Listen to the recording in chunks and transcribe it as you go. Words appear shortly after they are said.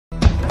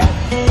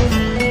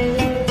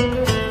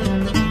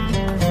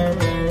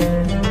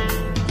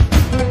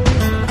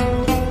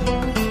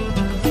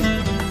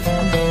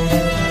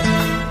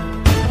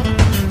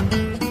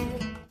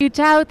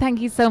Yutao, thank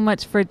you so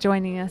much for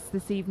joining us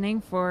this evening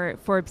for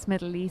Forbes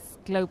Middle East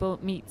Global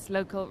Meets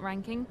Local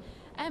ranking.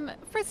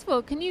 First of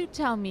all, can you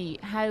tell me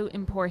how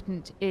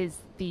important is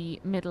the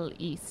Middle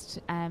East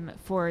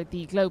for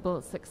the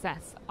global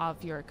success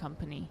of your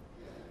company?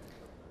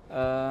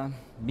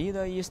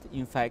 Middle East,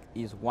 in fact,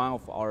 is one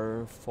of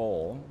our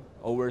 4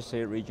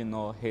 overseas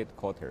regional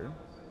headquarters.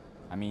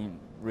 I mean,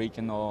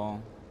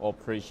 regional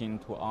operation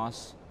to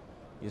us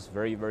is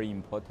very, very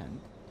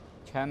important.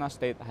 China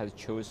State has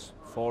chosen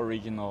 4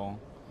 regional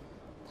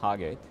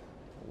targets.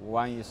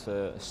 One is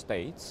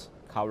states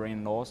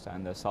covering North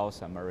and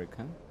South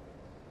America,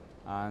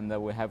 and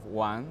we have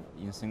one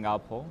in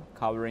Singapore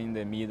covering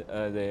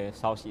the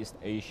Southeast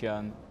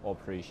Asian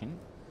operation,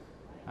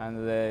 and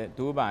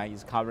Dubai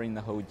is covering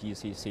the whole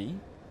GCC,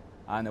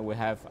 and we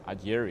have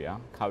Algeria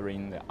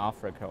covering the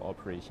Africa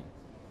operation.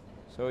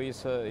 So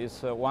it's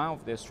one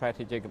of the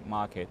strategic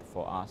market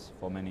for us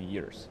for many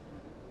years.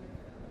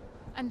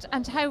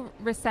 And how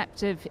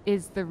receptive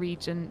is the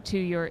region to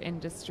your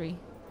industry?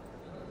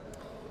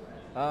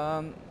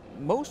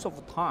 Most of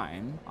the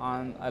time,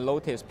 I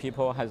notice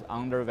people has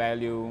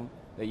undervalued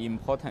the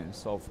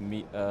importance of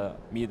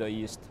Middle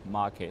East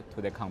market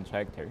to the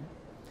contractor.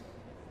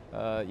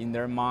 In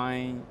their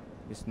mind,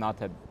 it's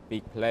not a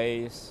big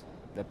place,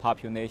 the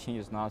population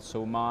is not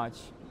so much.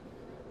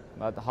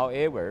 But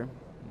however,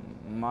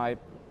 my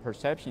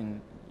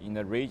perception in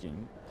the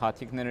region,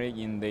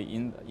 particularly in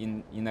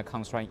the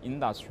construction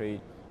industry,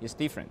 is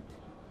different.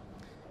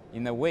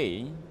 In a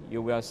way,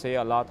 you will see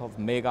a lot of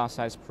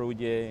mega-sized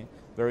project,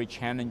 very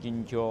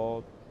challenging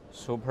job,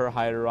 super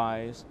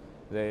high-rise,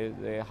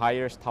 the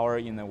highest tower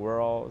in the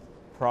world,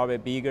 probably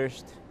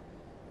biggest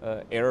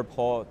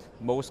airport,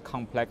 most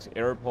complex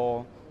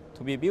airport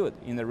to be built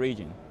in the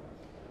region.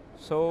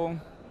 So,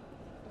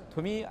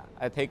 to me,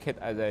 I take it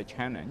as a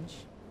challenge,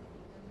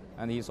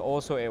 and it's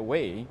also a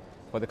way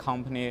for the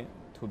company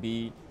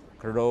to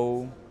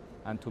grow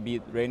and to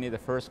be really the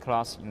first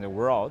class in the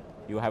world.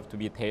 You have to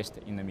be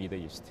tested in the Middle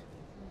East.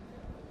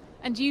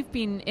 And you've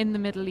been in the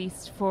Middle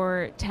East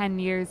for 10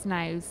 years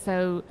now,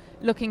 so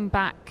looking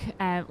back,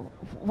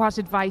 what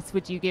advice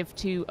would you give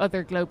to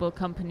other global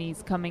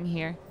companies coming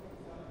here?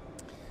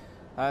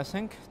 I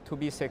think to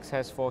be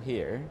successful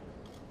here,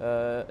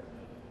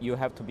 you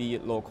have to be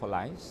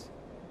localized.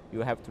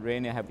 You have to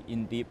really have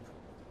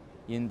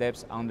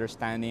in-depth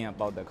understanding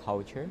about the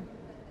culture.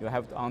 You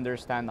have to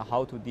understand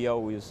how to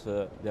deal with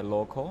the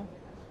local,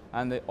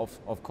 and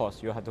of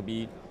course you have to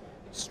be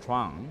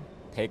strong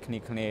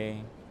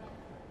technically,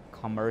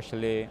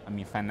 commercially,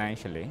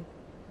 financially.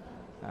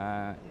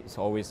 It's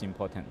always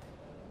important.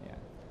 Yeah.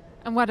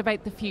 And what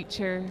about the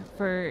future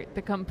for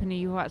the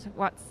company?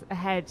 What's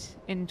ahead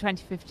in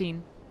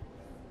 2015?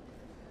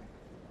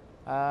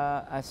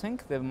 I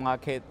think the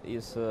market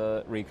is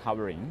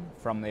recovering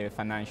from the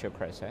financial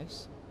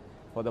crisis.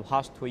 For the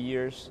past 2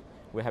 years,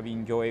 we have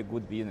enjoyed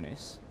good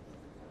business,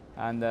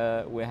 and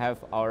we have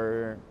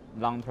our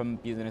long-term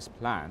business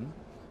plan.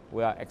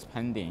 We are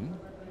expanding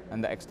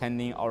and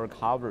extending our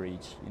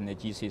coverage in the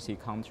GCC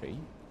country.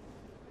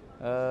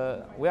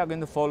 We are going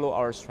to follow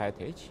our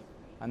strategy,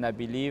 and I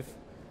believe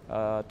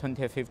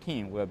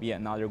 2015 will be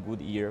another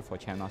good year for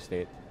China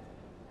State.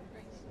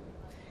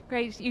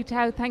 Great.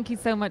 Yutao, thank you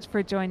so much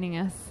for joining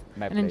us.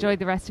 My and pleasure. Enjoy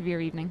the rest of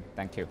your evening.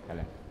 Thank you,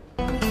 Helen.